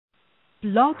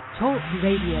Blog Talk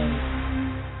Radio.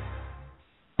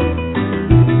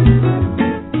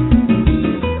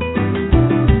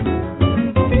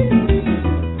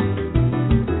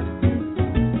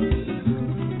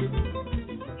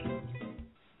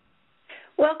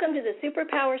 Welcome to the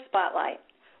Superpower Spotlight,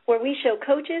 where we show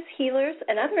coaches, healers,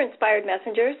 and other inspired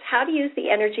messengers how to use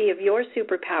the energy of your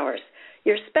superpowers,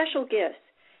 your special gifts,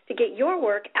 to get your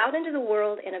work out into the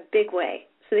world in a big way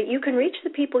so that you can reach the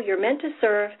people you're meant to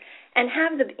serve and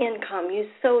have the income you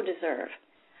so deserve.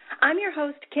 I'm your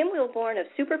host, Kim Wilborn of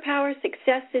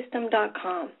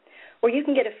SuperpowerSuccessSystem.com, where you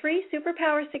can get a free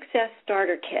Superpower Success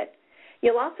Starter Kit.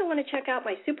 You'll also want to check out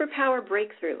my Superpower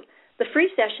Breakthrough, the free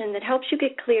session that helps you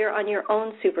get clear on your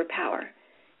own superpower,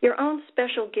 your own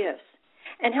special gifts,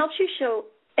 and helps show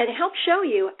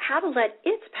you how to let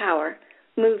its power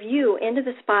move you into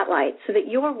the spotlight so that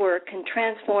your work can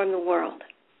transform the world.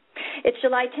 It's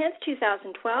July 10th,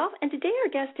 2012, and today our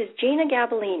guest is Jeanna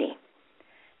Gabellini.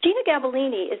 Jeanna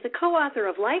Gabellini is the co-author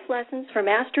of Life Lessons for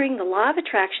Mastering the Law of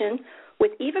Attraction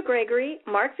with Eva Gregory,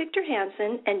 Mark Victor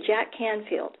Hansen, and Jack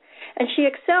Canfield, and she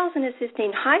excels in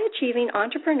assisting high-achieving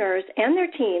entrepreneurs and their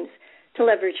teams to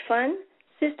leverage fun,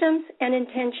 systems, and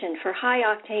intention for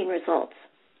high-octane results.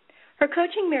 Her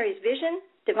coaching marries vision,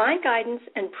 divine guidance,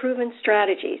 and proven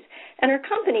strategies, and her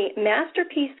company,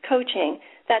 Masterpiece Coaching,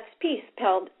 that's peace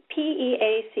spelled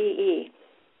P-E-A-C-E,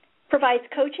 provides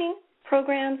coaching,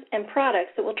 programs, and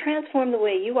products that will transform the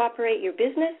way you operate your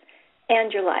business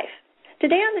and your life.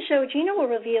 Today on the show, Jeanna will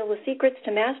reveal the secrets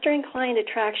to mastering client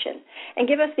attraction and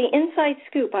give us the inside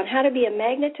scoop on how to be a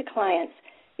magnet to clients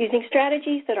using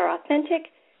strategies that are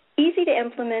authentic, easy to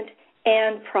implement,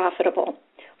 and profitable.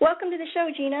 Welcome to the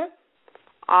show, Jeanna.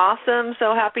 Awesome.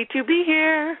 So happy to be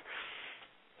here.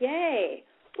 Yay.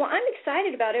 Well, I'm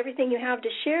excited about everything you have to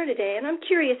share today, and I'm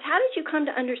curious, how did you come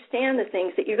to understand the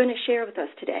things that you're going to share with us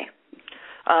today?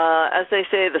 As they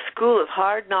say, the school of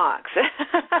hard knocks.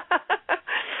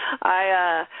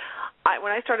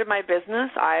 When I started my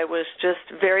business, I was just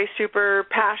very super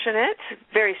passionate,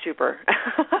 very super,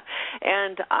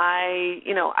 and I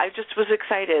just was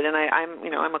excited. And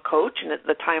I'm a coach, and at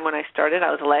the time when I started,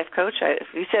 I was a life coach.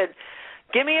 If you said,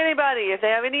 give me anybody, if they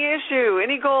have any issue,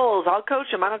 any goals, I'll coach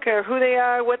them. I don't care who they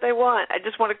are, what they want. I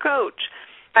just want to coach.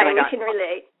 We can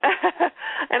relate.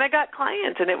 And I got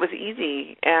clients, and it was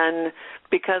easy. And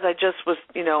because I just was,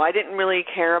 I didn't really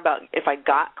care about if I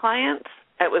got clients.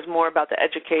 It was more about the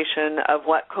education of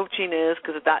what coaching is,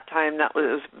 because at that time that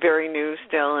was very new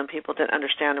still, and people didn't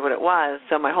understand what it was.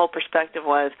 So my whole perspective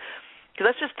was,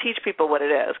 let's just teach people what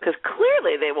it is, because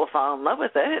clearly they will fall in love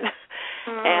with it.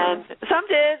 And some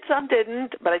did, some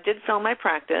didn't, but I did fill my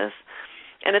practice.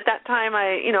 And at that time,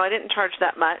 I didn't charge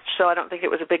that much, so I don't think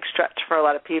it was a big stretch for a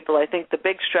lot of people. I think the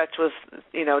big stretch was,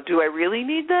 do I really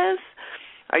need this?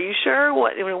 Are you sure?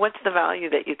 What's the value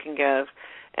that you can give?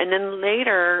 And then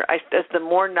later, as the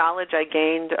more knowledge I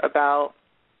gained about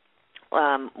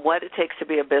what it takes to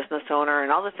be a business owner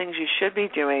and all the things you should be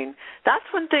doing, that's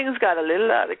when things got a little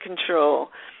out of control.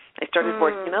 I started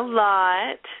working a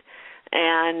lot,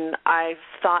 and I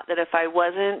thought that if I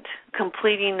wasn't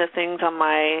completing the things on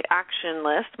my action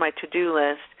list, my to-do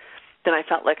list, then I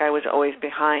felt like I was always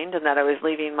behind and that I was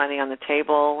leaving money on the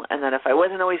table, and that if I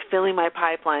wasn't always filling my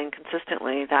pipeline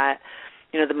consistently, that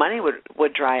the money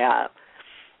would dry up.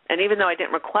 And even though I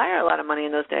didn't require a lot of money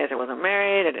in those days, I wasn't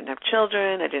married, I didn't have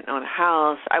children, I didn't own a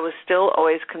house, I was still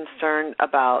always concerned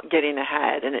about getting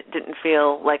ahead, and it didn't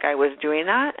feel like I was doing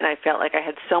that, and I felt like I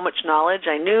had so much knowledge.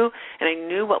 I knew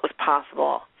what was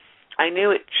possible. I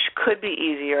knew it could be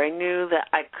easier. I knew that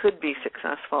I could be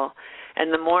successful.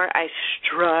 And the more I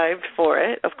strived for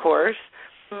it, of course,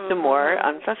 the more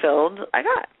unfulfilled I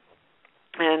got.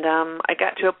 And I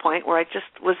got to a point where I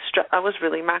was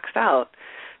really maxed out.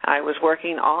 I was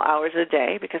working all hours of the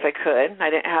day because I could.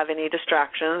 I didn't have any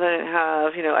distractions.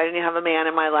 I didn't have a man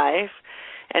in my life.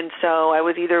 And so I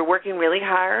was either working really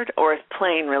hard or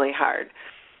playing really hard.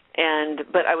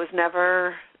 But I was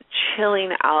never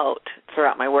chilling out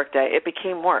throughout my workday. It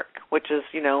became work, which is,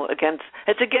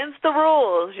 it's against the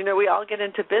rules. We all get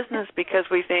into business because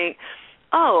we think,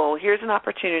 oh, here's an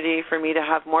opportunity for me to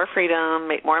have more freedom,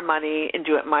 make more money, and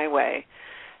do it my way.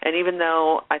 And even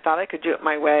though I thought I could do it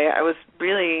my way, I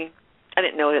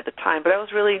didn't know it at the time, but I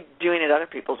was really doing it other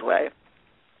people's way.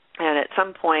 And at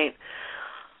some point,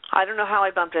 I don't know how I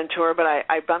bumped into her, but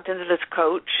I bumped into this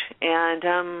coach, and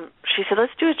she said,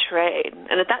 let's do a trade.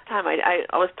 And at that time,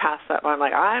 I was past that. I'm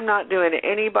like, I'm not doing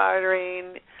any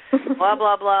bartering, blah,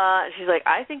 blah, blah. She's like,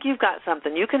 I think you've got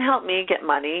something. You can help me get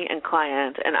money and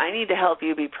clients, and I need to help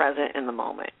you be present in the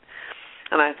moment.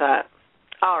 And I thought,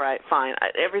 all right, fine.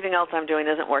 Everything else I'm doing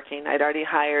isn't working. I'd already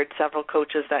hired several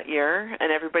coaches that year,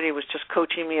 and everybody was just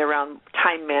coaching me around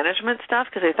time management stuff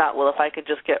because they thought, well, if I could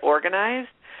just get organized.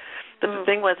 But the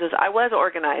thing was, I was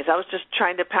organized. I was just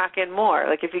trying to pack in more.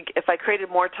 Like if I created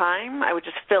more time, I would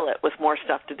just fill it with more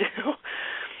stuff to do.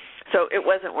 So it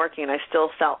wasn't working. I still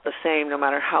felt the same no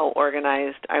matter how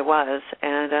organized I was.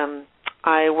 And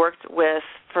I worked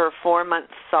for 4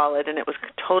 months solid, and it was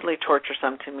totally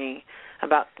torturesome to me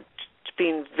about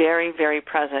being very, very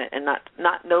present and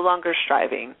no longer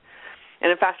striving. And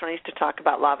in fact, when I used to talk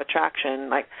about law of attraction,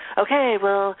 like, okay,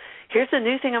 well, here's the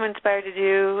new thing I'm inspired to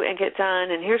do and get done,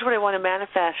 and here's what I want to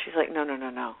manifest. She's like, no.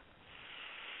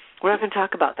 We're not going to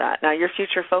talk about that. Now you're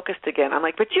future focused again. I'm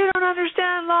like, but you don't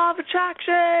understand law of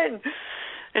attraction.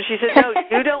 And she said, no,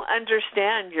 you don't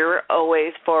understand. You're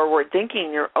always forward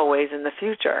thinking. You're always in the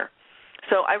future.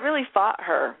 So I really fought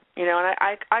her, and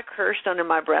I cursed under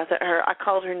my breath at her. I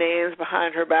called her names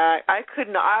behind her back.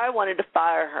 I wanted to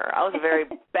fire her. I was a very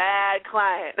bad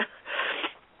client.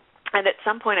 And at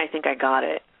some point I think I got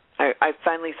it. I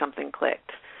finally something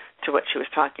clicked to what she was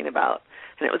talking about.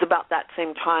 And it was about that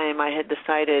same time I had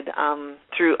decided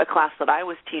through a class that I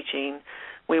was teaching,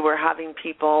 we were having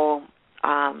people,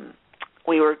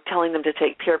 we were telling them to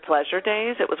take pure pleasure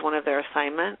days. It was one of their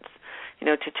assignments.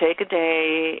 To take a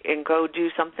day and go do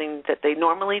something that they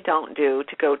normally don't do,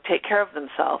 to go take care of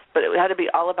themselves. But it had to be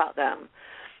all about them.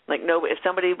 Like, no, if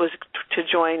somebody was to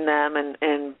join them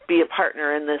and be a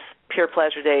partner in this pure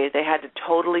pleasure day, they had to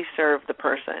totally serve the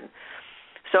person.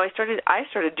 So I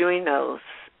started doing those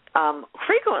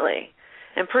frequently.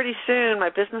 And pretty soon my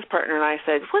business partner and I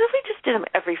said, what if we just did them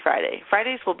every Friday?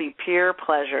 Fridays will be pure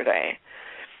pleasure day.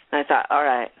 And I thought, all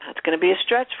right, that's going to be a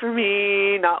stretch for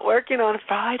me, not working on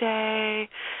Friday.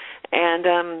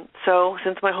 And so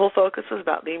since my whole focus was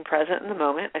about being present in the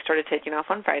moment, I started taking off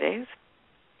on Fridays.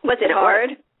 Was it hard?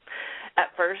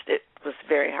 At first, it was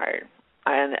very hard.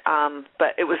 And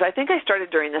but it was, I think I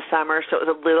started during the summer, so it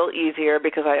was a little easier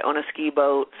because I own a ski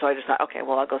boat. So I just thought, okay,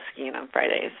 well, I'll go skiing on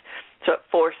Fridays. So it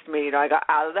forced me, I got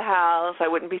out of the house. I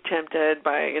wouldn't be tempted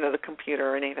by, the computer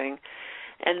or anything.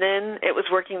 And then it was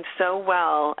working so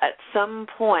well, at some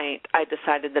point I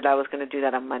decided that I was going to do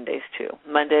that on Mondays too.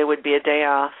 Monday would be a day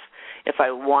off. If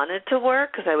I wanted to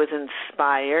work because I was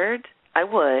inspired, I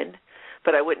would,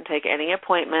 but I wouldn't take any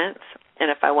appointments.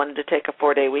 And if I wanted to take a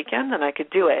 4-day weekend, then I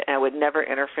could do it, and I would never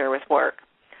interfere with work.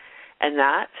 And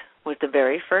that was the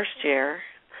very first year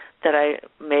that I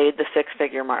made the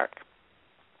 6-figure mark.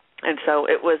 And so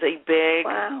it was a big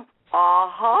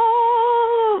aha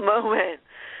moment.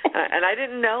 And I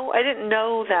didn't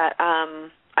know that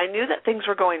I knew that things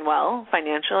were going well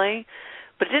financially,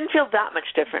 but it didn't feel that much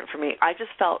different for me. I just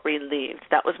felt relieved.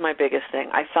 That was my biggest thing.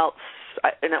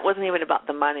 And it wasn't even about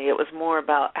the money. It was more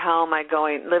about how am I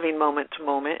living moment to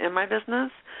moment in my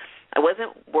business. I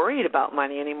wasn't worried about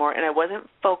money anymore, and I wasn't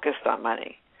focused on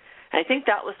money. And I think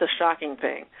that was the shocking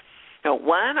thing.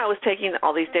 One, I was taking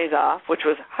all these days off, which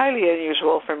was highly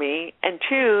unusual for me, and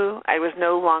two, I was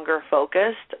no longer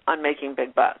focused on making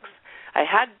big bucks. I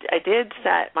did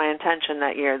set my intention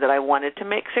that year that I wanted to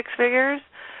make 6 figures,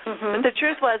 but the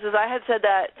truth was I had said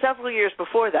that several years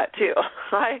before that too.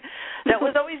 That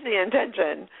was always the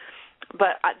intention,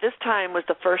 but this time was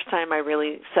the first time I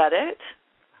really said it.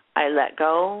 I let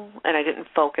go, and I didn't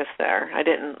focus there.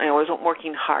 I wasn't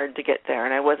working hard to get there,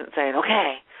 and I wasn't saying,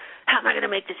 okay, how am I going to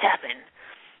make this happen?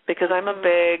 Because I'm a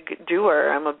big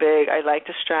doer. I like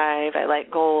to strive. I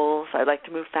like goals. I like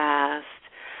to move fast.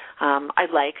 I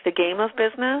like the game of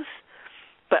business,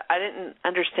 but I didn't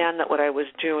understand that what I was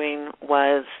doing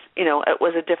was, it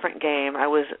was a different game. I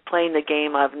was playing the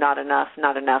game of not enough,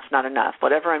 not enough, not enough.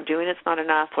 Whatever I'm doing, it's not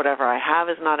enough. Whatever I have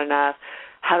is not enough.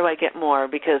 How do I get more?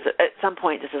 Because at some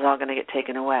point this is all going to get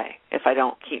taken away if I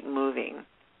don't keep moving.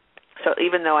 So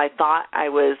even though I thought I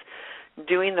was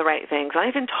doing the right things, I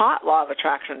even taught law of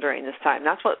attraction during this time.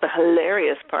 That's what the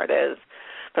hilarious part is.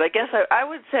 But I guess I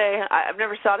would say, I've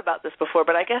never thought about this before,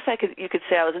 but I guess you could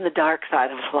say I was in the dark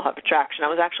side of law of attraction. I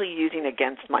was actually using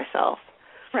against myself.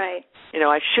 Right.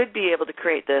 I should be able to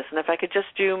create this, and if I could just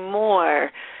do more,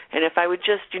 and if I would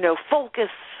just, focus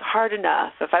hard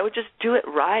enough, if I would just do it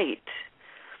right.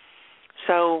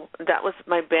 So that was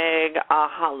my big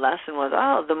aha lesson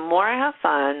was, the more I have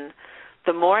fun,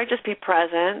 the more I just be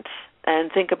present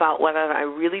and think about what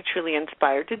I'm really, truly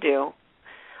inspired to do.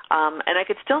 And I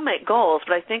could still make goals,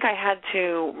 but I think I had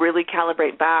to really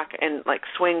calibrate back and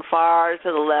swing far to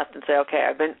the left and say, okay,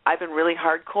 I've been really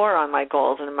hardcore on my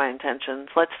goals and my intentions.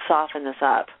 Let's soften this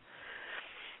up.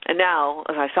 And now,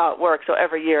 as I saw it work, so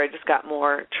every year I just got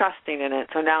more trusting in it.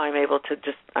 So now I'm able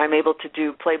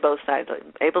to play both sides.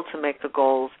 I'm able to make the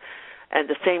goals at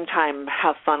the same time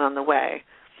have fun on the way.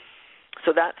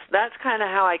 So that's kind of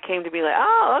how I came to be like,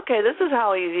 oh, okay, this is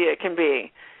how easy it can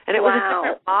be. And it was a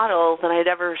different model than I'd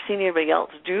ever seen anybody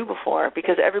else do before,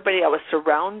 because everybody I was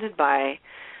surrounded by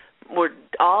were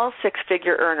all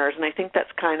six-figure earners, and I think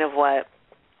that's kind of what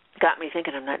got me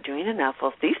thinking I'm not doing enough.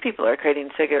 Well, if these people are creating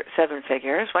seven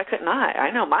figures, why couldn't I?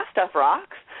 I know my stuff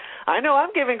rocks. I know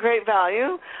I'm giving great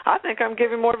value. I think I'm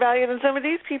giving more value than some of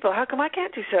these people. How come I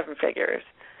can't do seven figures?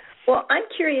 Well, I'm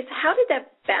curious, how did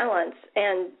that balance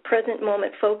and present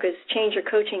moment focus change your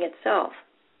coaching itself?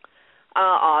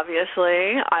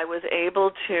 Obviously, I was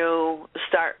able to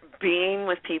start being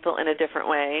with people in a different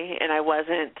way, and I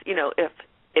wasn't,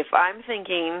 if I'm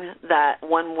thinking that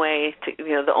one way to,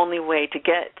 the only way to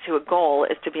get to a goal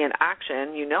is to be in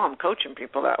action, I'm coaching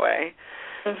people that way.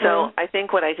 Mm-hmm. So I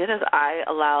think what I did is I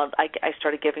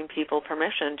started giving people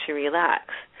permission to relax.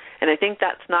 And I think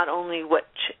that's not only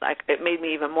it made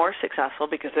me even more successful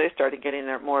because they started getting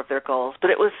more of their goals,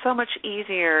 but it was so much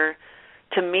easier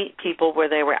to meet people where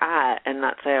they were at and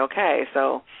not say, okay,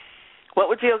 so what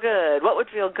would feel good? What would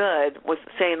feel good was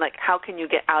saying, like, how can you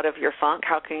get out of your funk?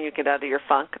 How can you get out of your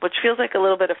funk? Which feels like a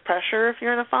little bit of pressure if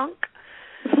you're in a funk.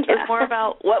 Yeah. It's more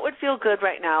about what would feel good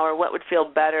right now, or what would feel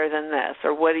better than this,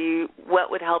 or what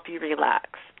would help you relax,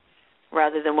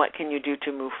 rather than what can you do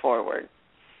to move forward.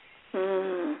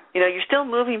 You're still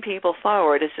moving people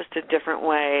forward. It's just a different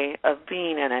way of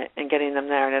being in it and getting them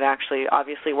there, and it actually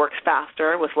obviously works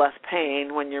faster with less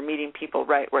pain when you're meeting people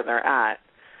right where they're at.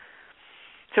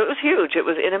 So it was huge.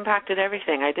 It impacted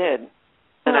everything I did.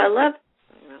 And I love.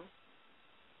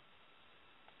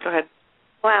 Go ahead.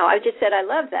 Wow, I just said I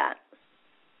love that.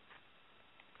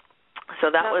 So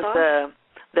that was awesome.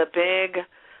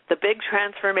 the big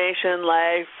transformation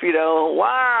life.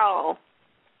 Wow.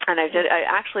 And I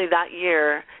actually that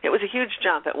year, it was a huge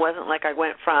jump. It wasn't like I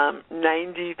went from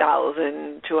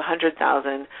 90,000 to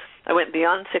 100,000. I went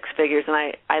beyond six figures,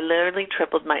 and I literally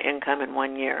tripled my income in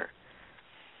 1 year.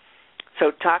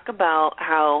 So talk about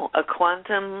how a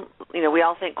quantum, we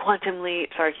all think quantum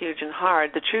leaps are huge and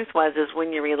hard. The truth is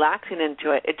when you're relaxing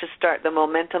into it, the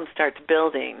momentum starts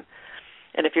building.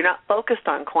 And if you're not focused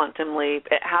on quantum leap,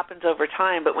 it happens over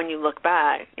time. But when you look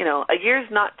back, a year's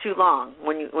not too long.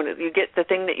 When you get the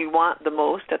thing that you want the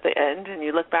most at the end, and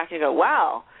you look back and you go,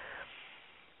 wow,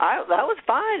 that was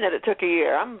fine that it took a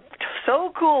year. I'm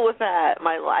so cool with that.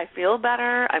 I feel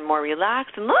better. I'm more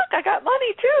relaxed. And look, I got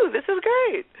money too. This is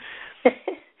great.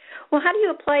 Well, how do you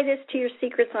apply this to your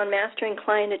secrets on mastering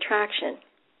client attraction?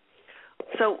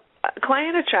 So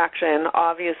client attraction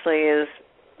obviously is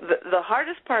the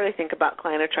hardest part, I think, about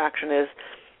client attraction is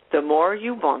the more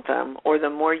you want them or the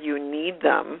more you need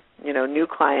them, new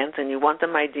clients, and you want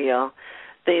them ideal,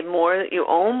 the more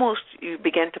you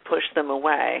begin to push them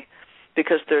away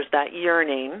because there's that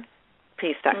yearning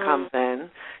piece that comes in.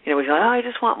 We go, I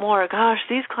just want more. Gosh,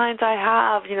 these clients I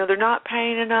have, they're not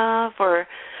paying enough, or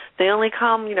they only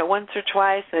come, once or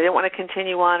twice, and they don't want to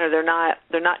continue on, or they're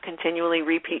not continually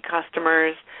repeat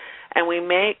customers. And we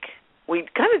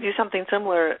kind of do something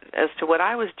similar as to what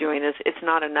I was doing is it's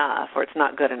not enough or it's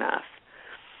not good enough.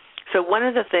 So one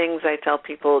of the things I tell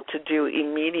people to do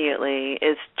immediately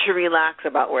is to relax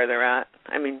about where they're at.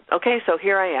 I mean, okay, so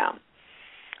here I am.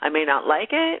 I may not like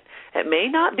it. It may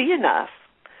not be enough.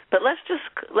 But let's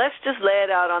just lay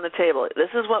it out on the table. This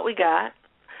is what we got.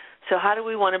 So how do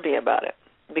we want to be about it?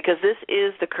 Because this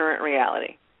is the current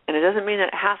reality. And it doesn't mean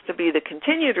it has to be the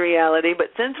continued reality, but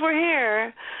since we're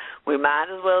here, we might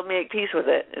as well make peace with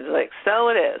it. It's like, so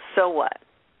it is. So what?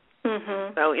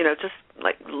 Mm-hmm. So, just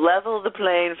like level the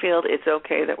playing field. It's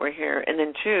okay that we're here. And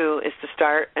then two is to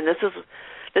start, and this is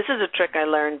a trick I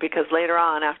learned because later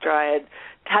on, after I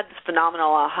had this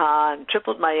phenomenal aha and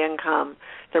tripled my income,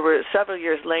 there were several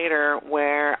years later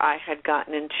where I had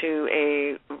gotten into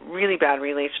a really bad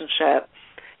relationship.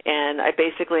 And I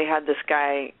basically had this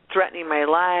guy threatening my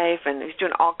life, and he's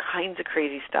doing all kinds of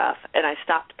crazy stuff. And I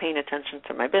stopped paying attention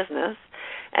to my business,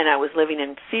 and I was living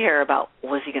in fear about,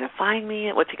 was he going to find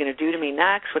me? What's he going to do to me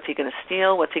next? What's he going to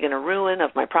steal? What's he going to ruin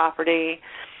of my property?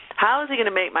 How is he going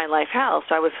to make my life hell?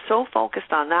 So I was so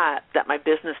focused on that my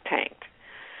business tanked.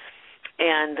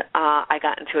 And I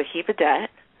got into a heap of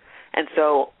debt. And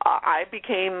so I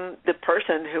became the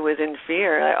person who was in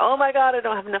fear. Like, oh, my God, I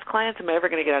don't have enough clients. Am I ever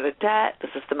going to get out of debt?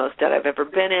 This is the most debt I've ever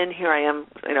been in. Here I am.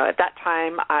 At that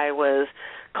time, I was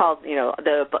called,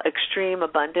 the extreme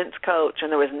abundance coach,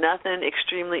 and there was nothing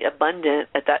extremely abundant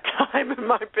at that time in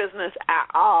my business at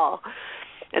all.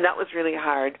 And that was really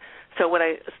hard. So what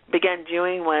I began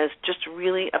doing was just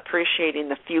really appreciating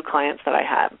the few clients that I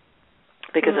had.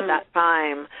 because at that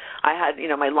time I had,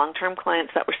 my long-term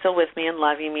clients that were still with me and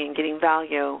loving me and getting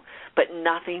value, but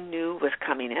nothing new was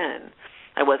coming in.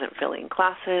 I wasn't filling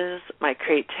classes. My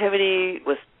creativity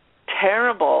was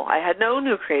terrible. I had no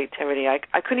new creativity.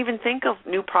 I couldn't even think of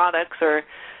new products or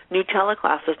new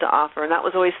teleclasses to offer, and that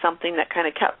was always something that kind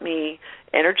of kept me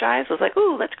energized. I was like,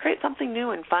 ooh, let's create something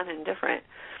new and fun and different.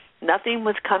 Nothing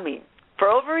was coming. For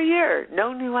over a year,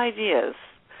 no new ideas,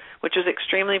 which was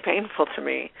extremely painful to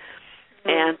me.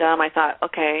 And I thought,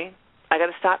 okay, I got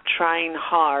to stop trying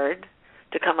hard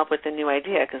to come up with a new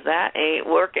idea because that ain't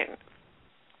working.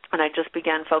 And I just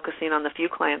began focusing on the few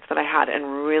clients that I had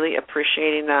and really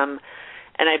appreciating them.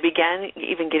 And I began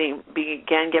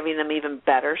giving them even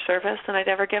better service than I'd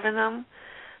ever given them.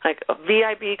 Like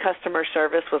VIP customer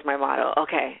service was my motto.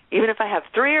 Okay, even if I have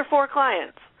 3 or 4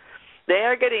 clients, they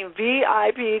are getting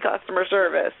VIP customer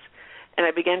service. And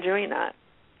I began doing that.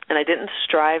 And I didn't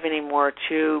strive anymore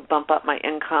to bump up my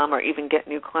income or even get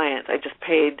new clients. I just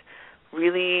paid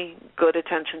really good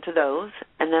attention to those.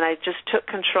 And then I just took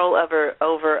control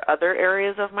over other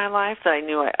areas of my life that I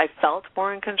knew I felt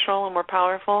more in control and more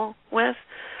powerful with.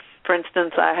 For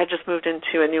instance, I had just moved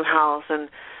into a new house, and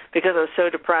because I was so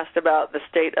depressed about the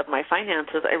state of my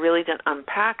finances, I really didn't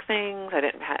unpack things.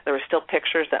 There were still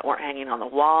pictures that weren't hanging on the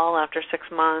wall after 6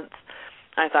 months.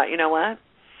 I thought, you know what?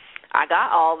 I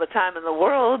got all the time in the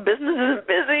world. Business isn't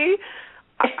busy.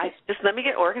 I just let me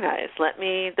get organized.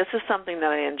 This is something that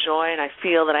I enjoy and I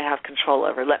feel that I have control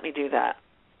over. Let me do that.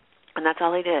 And that's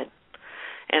all I did.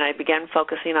 And I began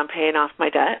focusing on paying off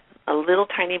my debt a little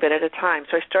tiny bit at a time.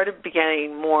 So I started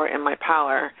getting more in my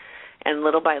power. And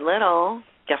little by little,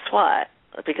 guess what?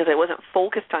 Because I wasn't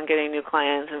focused on getting new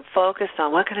clients and focused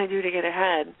on what can I do to get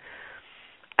ahead,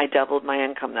 I doubled my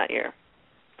income that year.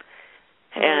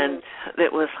 And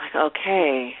it was like,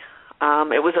 okay.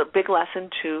 It was a big lesson,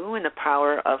 too, in the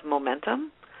power of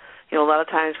momentum. A lot of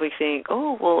times we think,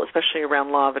 especially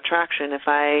around law of attraction, if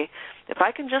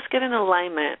I can just get in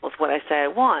alignment with what I say I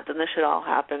want, then this should all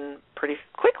happen pretty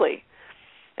quickly.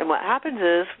 And what happens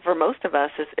is, for most of us,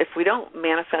 is if we don't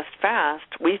manifest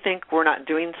fast, we think we're not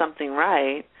doing something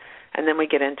right, and then we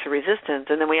get into resistance,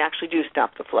 and then we actually do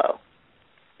stop the flow.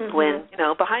 When,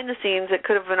 behind the scenes, it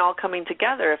could have been all coming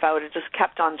together if I would have just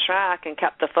kept on track and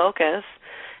kept the focus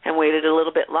and waited a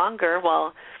little bit longer.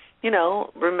 Well,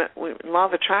 law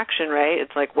of attraction, right?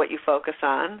 It's like what you focus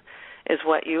on is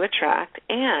what you attract.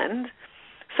 And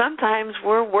sometimes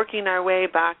we're working our way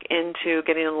back into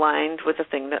getting aligned with the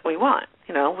thing that we want.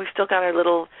 We've still got our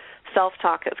little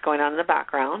self-talk that's going on in the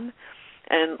background.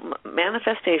 And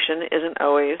manifestation isn't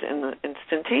always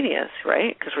instantaneous,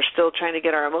 right? Because we're still trying to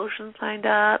get our emotions lined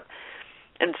up.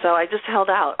 And so I just held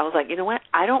out. I was like, you know what?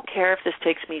 I don't care if this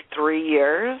takes me 3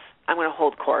 years. I'm going to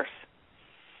hold course.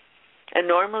 And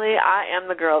normally I am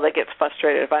the girl that gets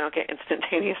frustrated if I don't get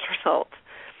instantaneous results.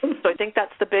 So I think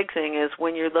that's the big thing is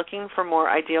when you're looking for more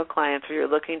ideal clients or you're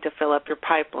looking to fill up your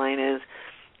pipeline is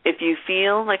if you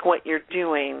feel like what you're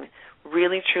doing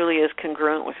really truly is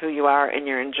congruent with who you are and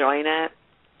you're enjoying it,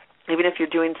 even if you're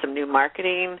doing some new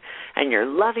marketing and you're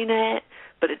loving it,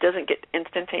 but it doesn't get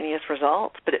instantaneous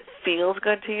results, but it feels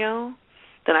good to you,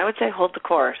 then I would say hold the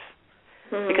course.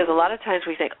 Because a lot of times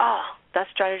we think, that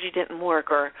strategy didn't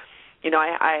work, or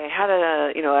I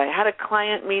had a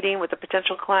client meeting with a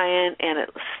potential client and it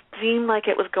seemed like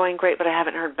it was going great, but I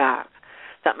haven't heard back.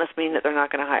 That must mean that they're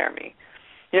not going to hire me.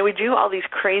 We do all these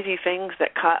crazy things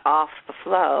that cut off the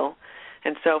flow,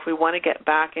 and so if we want to get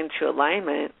back into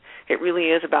alignment, it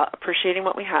really is about appreciating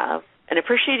what we have and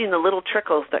appreciating the little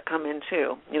trickles that come in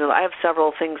too. I have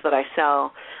several things that I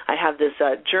sell. I have this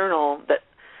journal that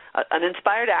an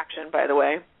inspired action, by the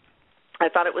way. I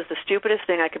thought it was the stupidest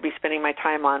thing I could be spending my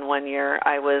time on one year.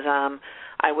 I was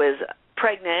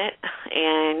pregnant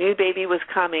and new baby was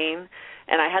coming,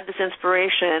 and I had this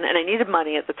inspiration, and I needed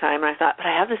money at the time, and I thought, but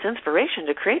I have this inspiration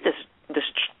to create this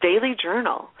daily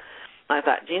journal. And I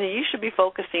thought, Jeanna, you should be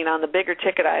focusing on the bigger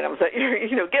ticket items that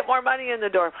get more money in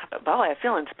the door. Boy, I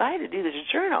feel inspired to do this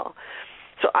journal.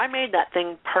 So I made that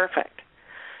thing perfect,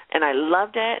 and I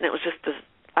loved it, and it was just this.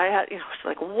 It's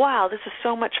like, wow, this is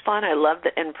so much fun. I loved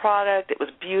the end product. It was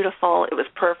beautiful. It was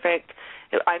perfect.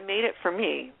 I made it for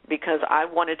me because I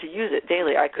wanted to use it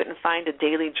daily. I couldn't find a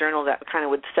daily journal that kind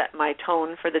of would set my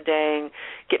tone for the day,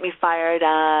 get me fired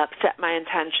up, set my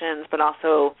intentions, but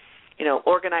also,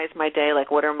 organize my day, like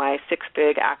what are my 6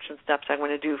 big action steps I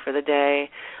want to do for the day.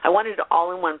 I wanted it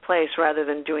all in one place rather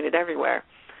than doing it everywhere.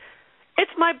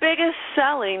 It's my biggest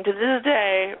selling to this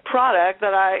day product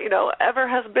that I, ever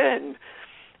has been.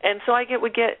 And so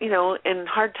would get, in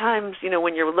hard times,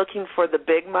 when you're looking for the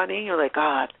big money, you're like,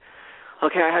 God,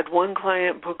 okay, I had one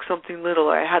client book something little,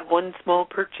 or I had one small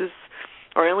purchase,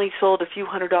 or I only sold a few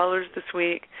 $100s this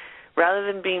week. Rather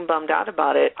than being bummed out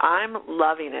about it, I'm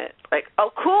loving it. Like, oh,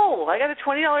 cool, I got a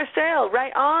 $20 sale,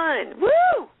 right on,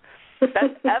 woo!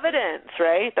 That's evidence,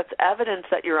 right? That's evidence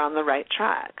that you're on the right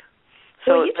track.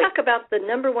 So, well, you talk about the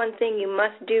number one thing you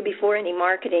must do before any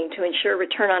marketing to ensure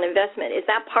return on investment. Is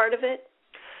that part of it?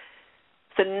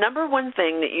 The number one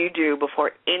thing that you do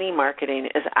before any marketing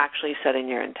is actually setting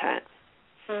your intent.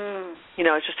 You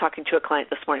know, I was just talking to a client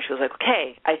this morning. She was like,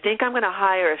 okay, I think I'm going to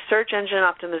hire a search engine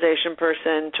optimization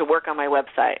person to work on my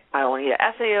website. I will need an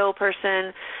SEO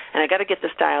person, and I got to get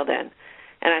this dialed in.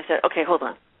 And I said, okay, hold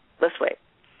on. Let's wait.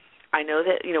 I know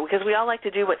that, you know, because we all like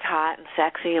to do what's hot and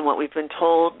sexy and what we've been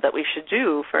told that we should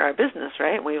do for our business,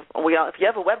 right? We all, if you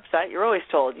have a website, you're always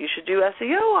told you should do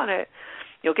SEO on it.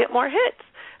 You'll get more hits.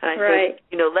 And I said,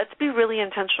 you know, let's be really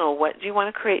intentional. What do you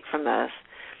want to create from this?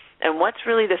 And what's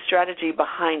really the strategy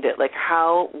behind it? Like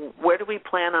where do we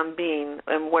plan on being,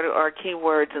 and what are our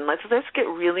keywords? And let's get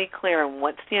really clear on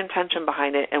what's the intention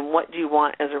behind it and what do you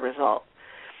want as a result.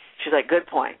 She's like, good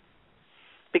point.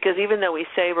 Because even though we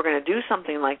say we're going to do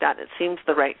something like that, it seems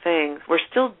the right thing, we're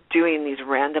still doing these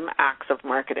random acts of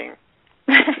marketing.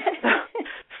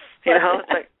 You know, it's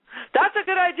like, that's a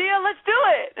good idea, let's do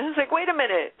it. And it's like, wait a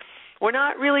minute. We're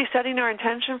not really setting our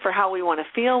intention for how we want to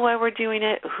feel while we're doing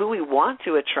it, who we want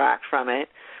to attract from it.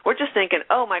 We're just thinking,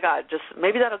 oh, my God, just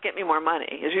maybe that'll get me more money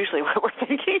is usually what we're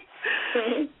thinking.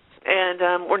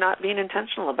 And we're not being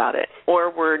intentional about it, or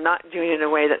we're not doing it in a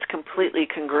way that's completely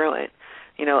congruent.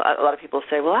 You know, a lot of people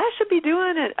say, well, I should be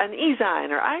doing an e-zine,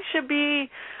 or I should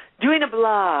be doing a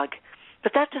blog.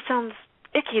 But that just sounds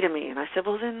icky to me. And I said,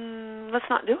 well, then let's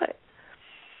not do it.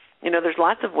 You know, there's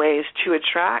lots of ways to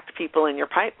attract people in your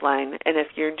pipeline, and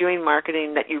if you're doing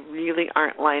marketing that you really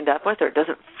aren't lined up with or it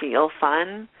doesn't feel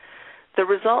fun, the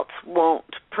results won't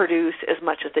produce as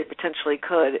much as they potentially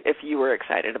could if you were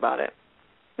excited about it.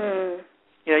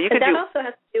 You know, you could also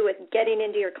has to do with getting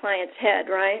into your client's head,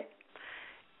 right?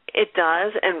 It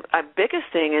does, and a biggest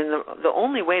thing, and the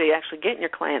only way to actually get in your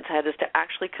client's head is to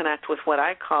actually connect with what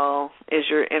I call is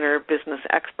your inner business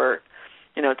expert.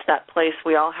 You know, it's that place,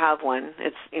 we all have one.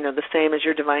 It's, you know, the same as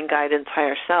your divine guidance,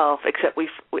 higher self, except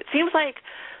it seems like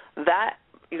that,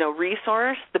 you know,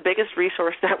 resource, the biggest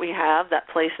resource that we have,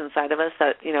 that place inside of us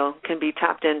that, you know, can be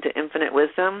tapped into infinite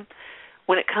wisdom.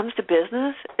 When it comes to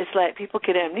business, it's like people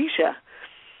get amnesia.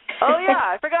 Oh, yeah,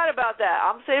 I forgot about that.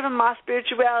 I'm saving my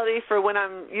spirituality for when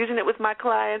I'm using it with my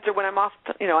clients or when I'm off,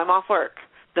 you know, I'm off work.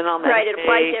 Then I'll meditate. Right, it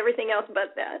applies to everything else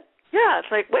but that. Yeah, it's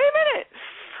like, wait a minute.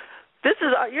 This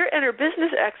is your inner business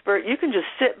expert. You can just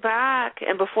sit back,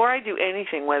 and before I do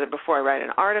anything, whether before I write an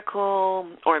article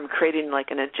or I'm creating like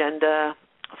an agenda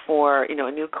for, you know,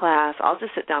 a new class, I'll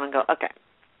just sit down and go, okay,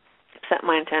 set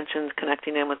my intentions,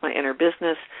 connecting in with my inner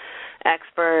business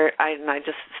expert, and I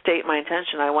just state my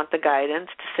intention. I want the guidance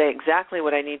to say exactly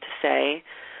what I need to say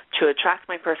to attract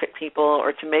my perfect people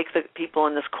or to make the people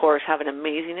in this course have an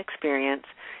amazing experience.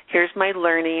 Here's my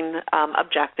learning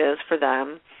objectives for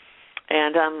them.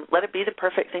 And let it be the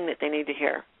perfect thing that they need to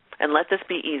hear. And let this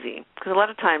be easy. Because a lot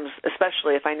of times,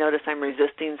 especially if I notice I'm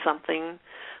resisting something,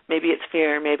 maybe it's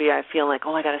fear, maybe I feel like,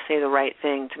 oh, I got to say the right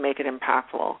thing to make it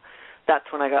impactful. That's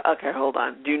when I go, okay, hold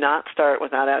on. Do not start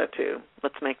with that attitude.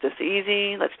 Let's make this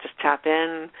easy. Let's just tap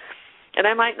in. And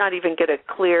I might not even get a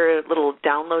clear little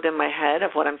download in my head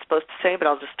of what I'm supposed to say, but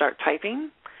I'll just start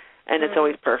typing, and it's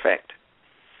always perfect.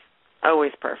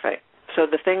 Always perfect. So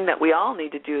the thing that we all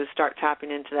need to do is start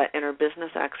tapping into that inner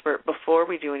business expert before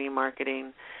we do any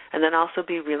marketing, and then also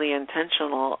be really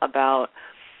intentional about,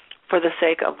 for the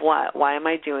sake of what? Why am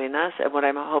I doing this and what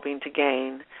I'm hoping to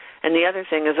gain? And the other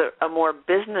thing is a more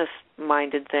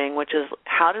business-minded thing, which is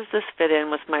how does this fit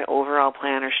in with my overall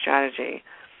plan or strategy?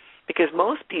 Because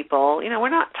most people, you know, we're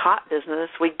not taught business.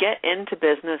 We get into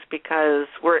business because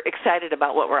we're excited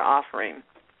about what we're offering.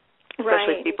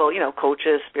 Especially people, you know,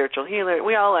 coaches, spiritual healers.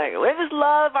 We just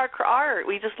love our art.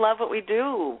 We just love what we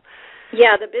do.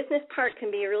 Yeah, the business part can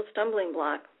be a real stumbling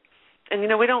block. And, you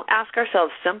know, we don't ask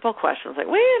ourselves simple questions like,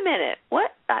 wait a minute,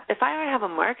 what if I have a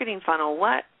marketing funnel,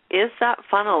 what is that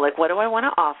funnel? Like, what do I want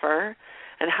to offer?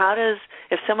 And how does,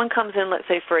 if someone comes in, let's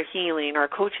say, for a healing or a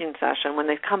coaching session, when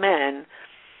they come in,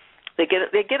 they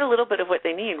get a little bit of what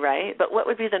they need, right? But what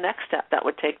would be the next step that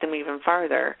would take them even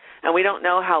farther? And we don't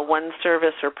know how one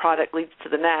service or product leads to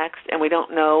the next, and we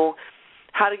don't know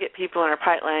how to get people in our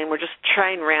pipeline. We're just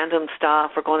trying random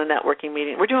stuff. We're going to networking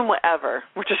meeting. We're doing whatever.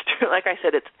 We're just doing, like I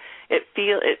said,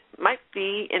 it might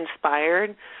be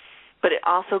inspired, but it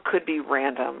also could be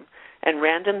random. And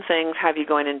random things have you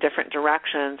going in different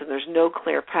directions, and there's no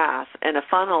clear path. And a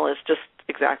funnel is just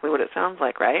exactly what it sounds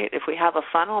like, right? If we have a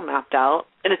funnel mapped out,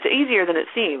 and it's easier than it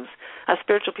seems. Us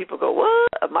spiritual people go, what?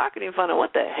 A marketing funnel?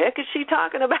 What the heck is she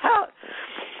talking about?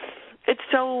 It's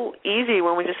so easy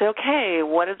when we just say, okay,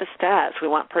 what are the stats? We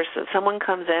want someone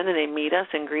comes in and they meet us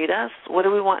and greet us. What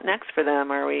do we want next for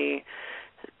them? Are we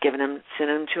sending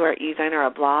them to our e-zine or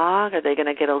a blog? Are they going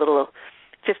to get a little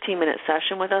 15-minute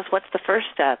session with us? What's the first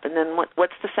step? And then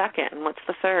what's the second? And what's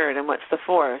the third? And what's the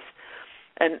fourth?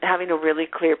 And having a really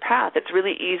clear path. It's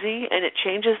really easy, and it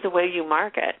changes the way you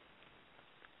market.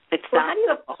 How do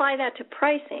you apply that to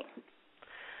pricing?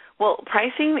 Well,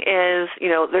 pricing is,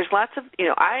 there's lots of,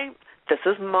 this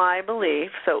is my belief.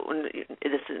 So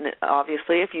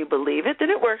obviously, if you believe it, then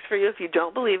it works for you. If you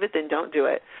don't believe it, then don't do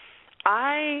it.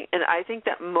 I think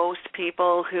that most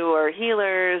people who are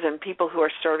healers and people who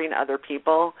are serving other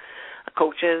people,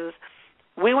 coaches,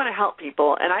 we want to help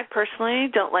people. And I personally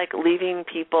don't like leaving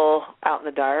people out in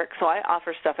the dark, so I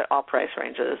offer stuff at all price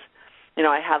ranges.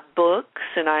 I have books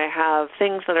and I have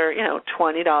things that are,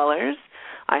 $20.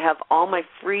 I have all my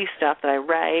free stuff that I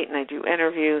write, and I do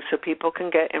interviews so people can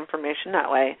get information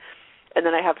that way. And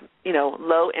then I have,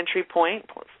 low entry point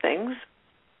things.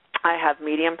 I have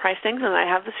medium price things, and I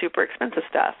have the super expensive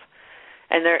stuff.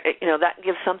 And that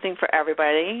gives something for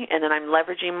everybody. And then I'm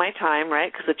leveraging my time,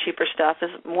 right? Because the cheaper stuff is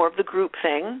more of the group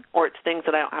thing, or it's things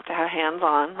that I don't have to have hands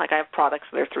on. Like I have products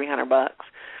that are $300.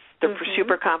 They're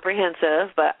super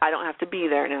comprehensive, but I don't have to be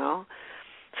there now.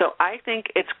 So I think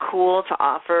it's cool to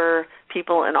offer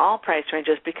people in all price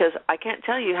ranges, because I can't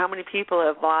tell you how many people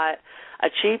have bought a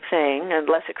cheap thing, a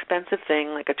less expensive thing,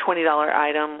 like a $20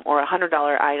 item or a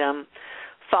 $100 item,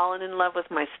 fallen in love with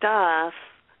my stuff,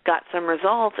 got some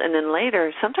results, and then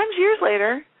later, sometimes years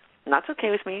later, and that's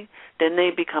okay with me, then they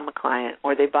become a client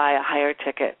or they buy a higher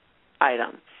ticket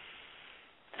item.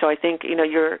 So I think,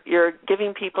 you're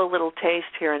giving people a little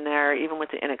taste here and there, even with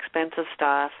the inexpensive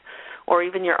stuff, or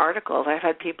even your articles. I've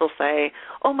had people say,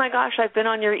 oh, my gosh, I've been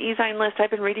on your e-zine list. I've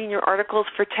been reading your articles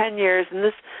for 10 years, and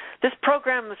this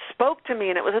program spoke to me,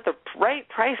 and it was at the right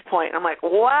price point. And I'm like,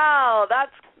 wow,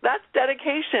 that's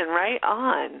dedication right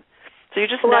on. So you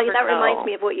just never know. That reminds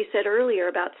me of what you said earlier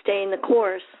about staying the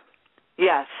course.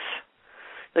 Yes.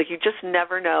 Like you just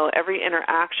never know. Every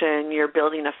interaction, you're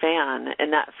building a fan,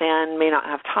 and that fan may not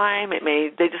have time.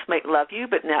 They just might love you,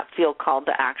 but not feel called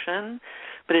to action.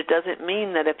 But it doesn't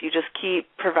mean that if you just keep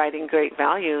providing great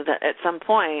value, that at some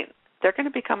point they're going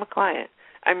to become a client.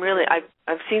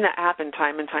 I've seen that happen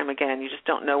time and time again. You just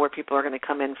don't know where people are going to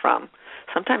come in from.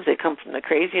 Sometimes they come from the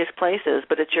craziest places,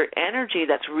 but it's your energy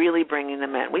that's really bringing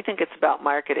them in. We think it's about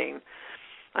marketing.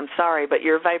 I'm sorry, but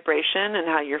your vibration and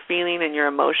how you're feeling and your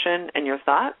emotion and your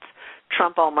thoughts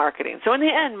trump all marketing. So in the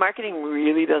end, marketing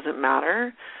really doesn't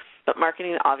matter, but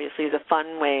marketing obviously is a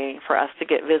fun way for us to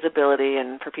get visibility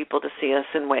and for people to see us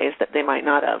in ways that they might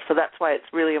not have. So that's why it's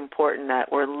really important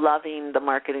that we're loving the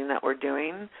marketing that we're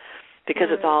doing, because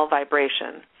it's all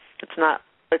vibration. It's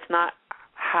not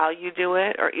how you do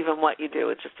it or even what you do.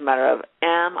 It's just a matter of,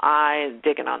 am I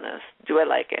digging on this? Do I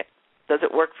like it? Does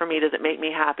it work for me? Does it make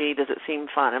me happy? Does it seem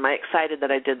fun? Am I excited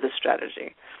that I did this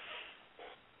strategy?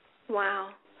 Wow.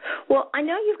 Well, I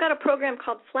know you've got a program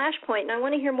called Flashpoint, and I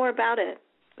want to hear more about it.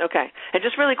 Okay. And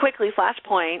just really quickly,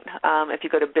 Flashpoint, if you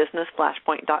go to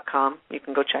businessflashpoint.com, you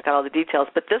can go check out all the details.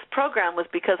 But this program was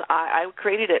because I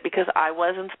created it because I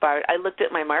was inspired. I looked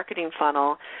at my marketing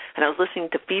funnel, and I was listening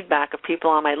to feedback of people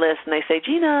on my list, and they say,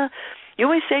 Jeanna, you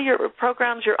always say your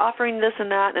programs, you're offering this and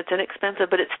that, and it's inexpensive,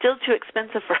 but it's still too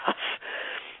expensive for us.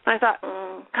 And I thought,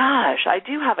 gosh, I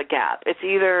do have a gap. It's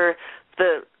either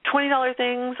the $20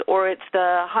 things or it's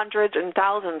the hundreds and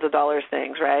thousands of dollars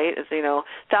things, right? It's,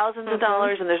 thousands of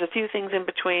dollars, and there's a few things in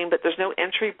between, but there's no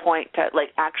entry point to,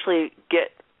 actually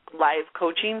get live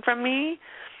coaching from me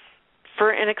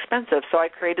for inexpensive. So I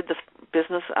created this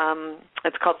business.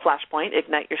 It's called Flashpoint,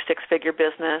 Ignite Your Six-Figure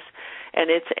Business, and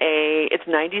it's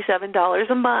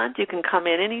 $97 a month. You can come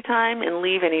in anytime and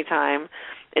leave anytime.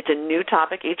 It's a new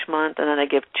topic each month, and then I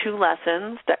give 2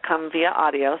 lessons that come via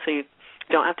audio, so you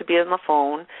don't have to be on the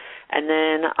phone. And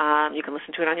then you can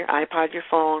listen to it on your iPod, your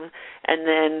phone. And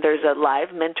then there's a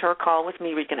live mentor call with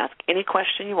me where you can ask any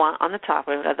question you want on the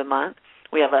topic of the month.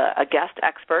 We have a guest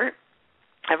expert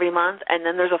every month, and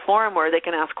then there's a forum where they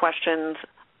can ask questions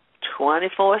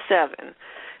 24/7.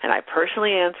 And I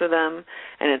personally answer them,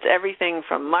 and it's everything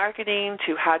from marketing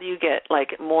to how do you get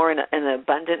more in an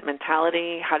abundant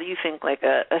mentality. How do you think like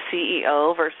a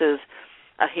CEO versus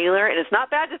a healer? And it's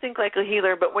not bad to think like a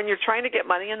healer, but when you're trying to get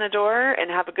money in the door and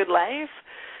have a good life,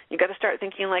 you got to start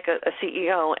thinking like a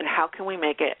CEO. And how can we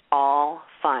make it all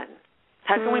fun?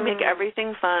 How can we make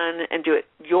everything fun and do it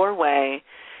your way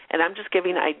and I'm just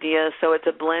giving ideas. So it's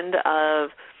a blend of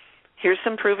here's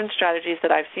some proven strategies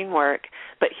that I've seen work,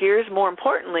 but here's, more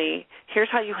importantly, here's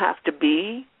how you have to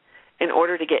be in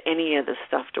order to get any of this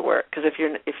stuff to work. Because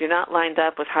if you're not lined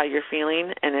up with how you're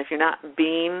feeling, and if you're not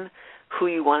being who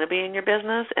you want to be in your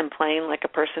business and playing like a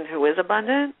person who is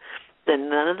abundant, then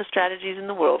none of the strategies in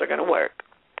the world are going to work.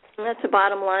 And that's the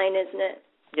bottom line, isn't it?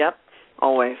 Yep,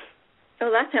 always.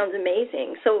 Oh, that sounds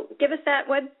amazing. So give us that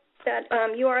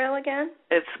URL again.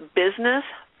 It's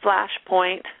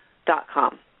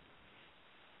businessflashpoint.com.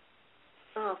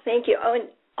 Oh, thank you. Oh, and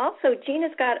also,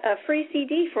 Jeanna's got a free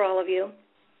CD for all of you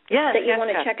that you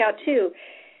want to check out, too.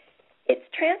 It's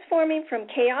Transforming from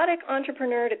Chaotic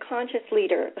Entrepreneur to Conscious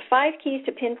Leader, the 5 keys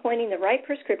to pinpointing the right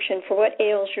prescription for what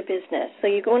ails your business. So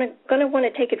you're going to want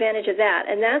to take advantage of that.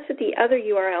 And that's at the other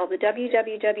URL, the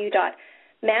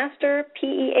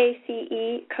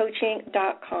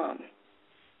www.masterpeacecoaching.com.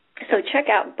 So check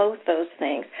out both those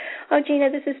things. Oh, Jeanna,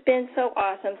 this has been so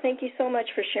awesome. Thank you so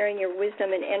much for sharing your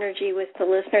wisdom and energy with the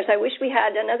listeners. I wish we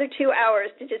had another 2 hours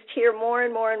to just hear more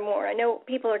and more and more. I know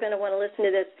people are going to want to listen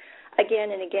to this again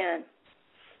and again.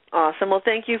 Awesome. Well,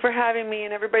 thank you for having me,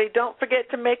 and everybody, don't forget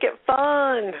to make it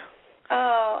fun.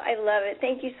 Oh, I love it.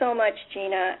 Thank you so much,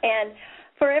 Jeanna. And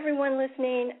for everyone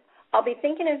listening, I'll be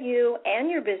thinking of you and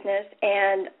your business,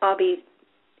 and I'll be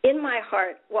in my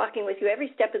heart walking with you every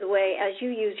step of the way as you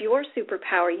use your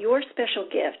superpower, your special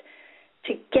gift,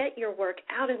 to get your work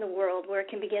out in the world where it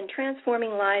can begin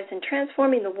transforming lives and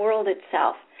transforming the world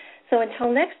itself. So until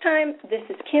next time, this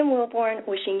is Kim Wilborn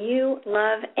wishing you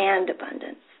love and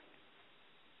abundance.